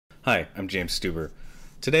Hi, I'm James Stuber.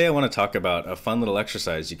 Today I want to talk about a fun little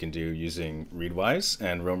exercise you can do using Readwise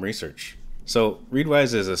and Roam Research. So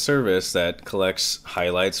Readwise is a service that collects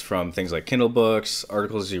highlights from things like Kindle books,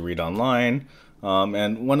 articles you read online,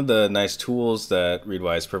 and one of the nice tools that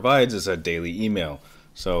Readwise provides is a daily email.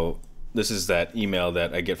 So this is that email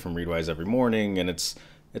that I get from Readwise every morning, and it's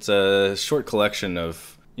a short collection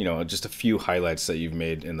of just a few highlights that you've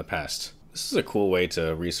made in the past. This is a cool way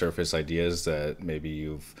to resurface ideas that maybe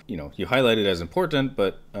you highlighted as important,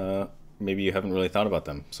 but maybe you haven't really thought about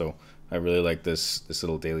them. So I really like this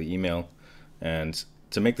little daily email. And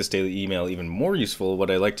to make this daily email even more useful, what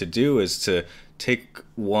I like to do is to take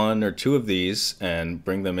one or two of these and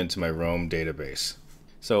bring them into my Roam database.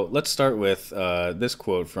 So let's start with this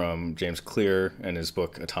quote from James Clear in his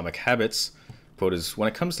book Atomic Habits. Quote is, "When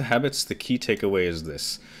it comes to habits, the key takeaway is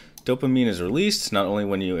this. Dopamine is released not only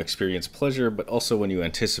when you experience pleasure, but also when you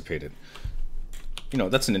anticipate it."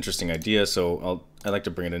 That's an interesting idea, so I like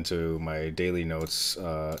to bring it into my daily notes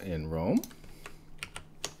in Roam.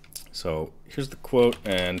 So here's the quote,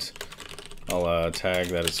 and I'll tag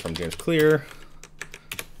that it's from James Clear.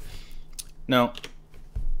 Now,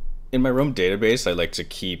 in my Roam database, I like to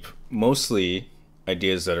keep mostly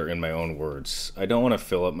ideas that are in my own words. I don't want to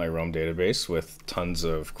fill up my Roam database with tons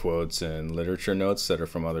of quotes and literature notes that are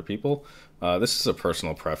from other people. This is a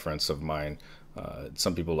personal preference of mine.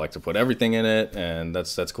 Some people like to put everything in it, and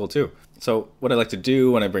that's cool too. So what I like to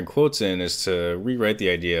do when I bring quotes in is to rewrite the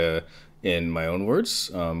idea in my own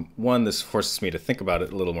words. One, this forces me to think about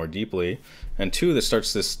it a little more deeply, and two, this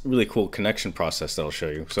starts this really cool connection process that I'll show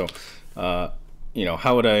you. So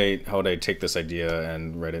how would I take this idea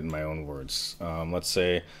and write it in my own words? Let's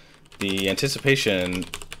say the anticipation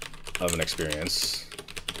of an experience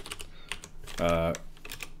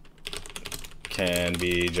can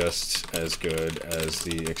be just as good as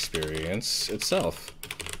the experience itself.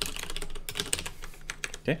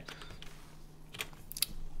 Okay.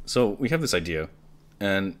 So we have this idea,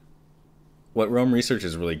 and what Roam Research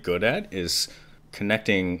is really good at is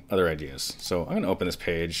connecting other ideas. So I'm going to open this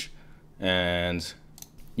page, and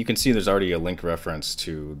you can see there's already a link reference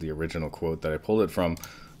to the original quote that I pulled it from.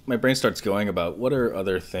 My brain starts going about what are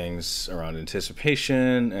other things around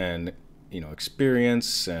anticipation and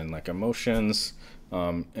experience and like emotions,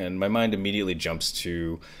 and my mind immediately jumps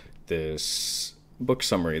to this book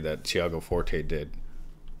summary that Tiago Forte did,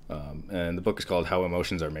 and the book is called How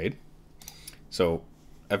Emotions Are Made. So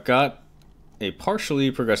I've got a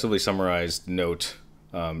partially progressively summarized note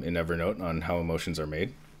in Evernote on how emotions are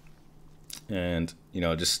made. And,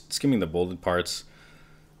 just skimming the bolded parts,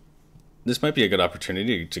 this might be a good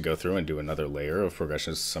opportunity to go through and do another layer of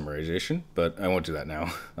progression summarization, but I won't do that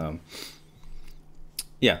now.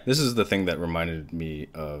 This is the thing that reminded me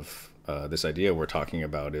of this idea we're talking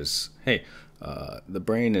about is, hey, the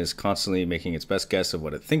brain is constantly making its best guess of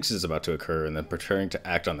what it thinks is about to occur and then preparing to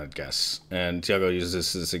act on that guess. And Tiago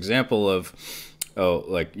uses this example of,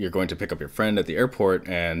 like you're going to pick up your friend at the airport,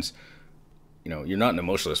 and you're not an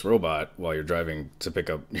emotionless robot while you're driving to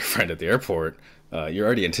pick up your friend at the airport. You're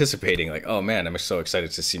already anticipating, like, oh man, I'm so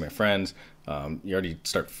excited to see my friend. You already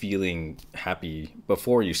start feeling happy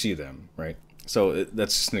before you see them, right? So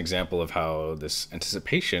that's just an example of how this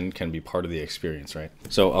anticipation can be part of the experience, right?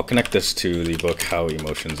 So I'll connect this to the book How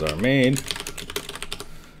Emotions Are Made.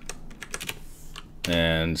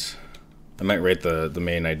 And I might write the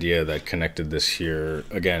main idea that connected this here,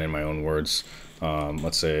 again, in my own words.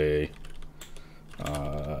 Let's say,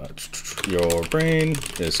 your brain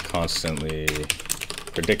is constantly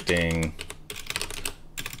predicting,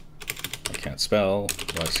 I can't spell,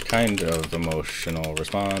 what kind of emotional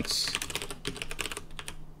response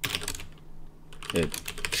it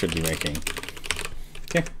should be making.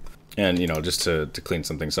 Okay. And, just to clean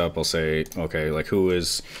some things up, I'll say, okay, like who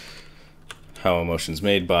is How Emotions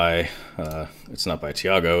Made by? It's not by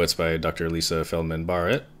Tiago, it's by Dr. Lisa Feldman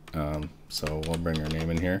Barrett. So we'll bring her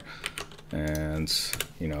name in here. And,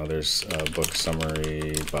 there's a book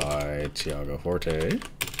summary by Tiago Forte.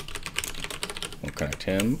 We'll connect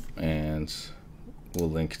him, and we'll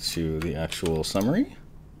link to the actual summary,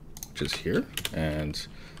 which is here, and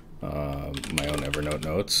my own Evernote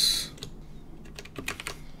notes.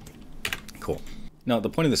 Cool. Now, the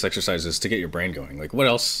point of this exercise is to get your brain going. Like, what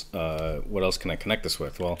else can I connect this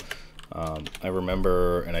with? Well, I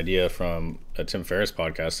remember an idea from a Tim Ferriss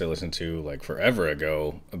podcast I listened to like forever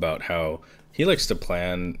ago about how he likes to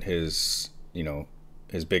plan his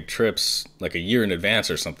big trips like a year in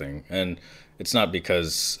advance or something. And it's not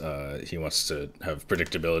because he wants to have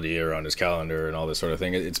predictability around his calendar and all this sort of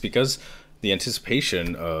thing. It's because the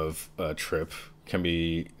anticipation of a trip can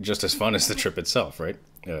be just as fun as the trip itself, right?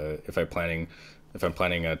 If I'm planning if I'm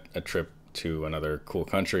planning a trip to another cool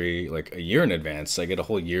country like a year in advance, I get a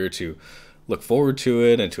whole year to look forward to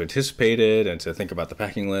it and to anticipate it and to think about the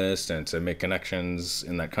packing list and to make connections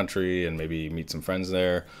in that country and maybe meet some friends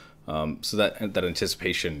there. So that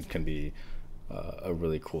anticipation can be a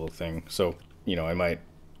really cool thing. So, I might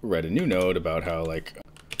write a new note about how like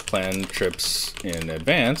plan trips in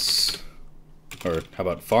advance, or how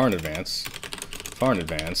about far in advance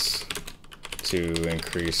to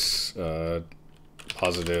increase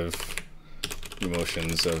positive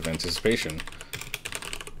emotions of anticipation,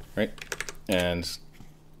 right? And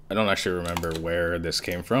I don't actually remember where this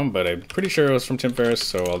came from, but I'm pretty sure it was from Tim Ferriss,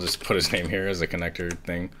 so I'll just put his name here as a connector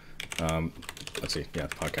thing. Let's see, yeah,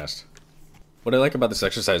 podcast. What I like about this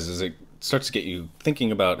exercise is it starts to get you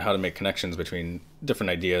thinking about how to make connections between different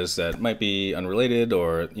ideas that might be unrelated,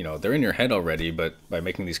 or they're in your head already, but by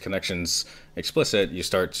making these connections explicit, you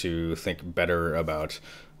start to think better about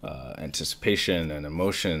anticipation and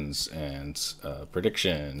emotions and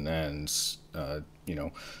prediction and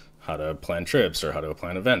how to plan trips or how to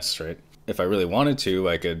plan events, right? If I really wanted to,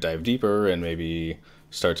 I could dive deeper and maybe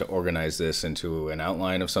start to organize this into an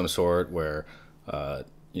outline of some sort where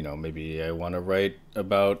maybe I want to write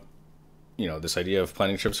about this idea of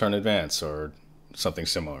planning trips far in advance or something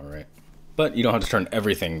similar, right? But you don't have to turn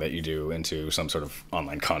everything that you do into some sort of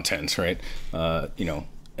online content, right?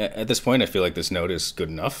 At this point, I feel like this note is good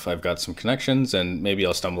enough. I've got some connections, and maybe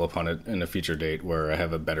I'll stumble upon it in a future date where I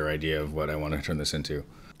have a better idea of what I want to turn this into.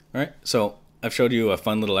 All right, so I've showed you a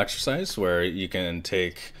fun little exercise where you can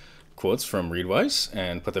take quotes from Readwise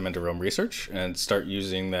and put them into Roam Research and start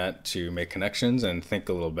using that to make connections and think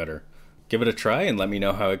a little better. Give it a try and let me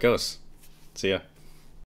know how it goes. See ya.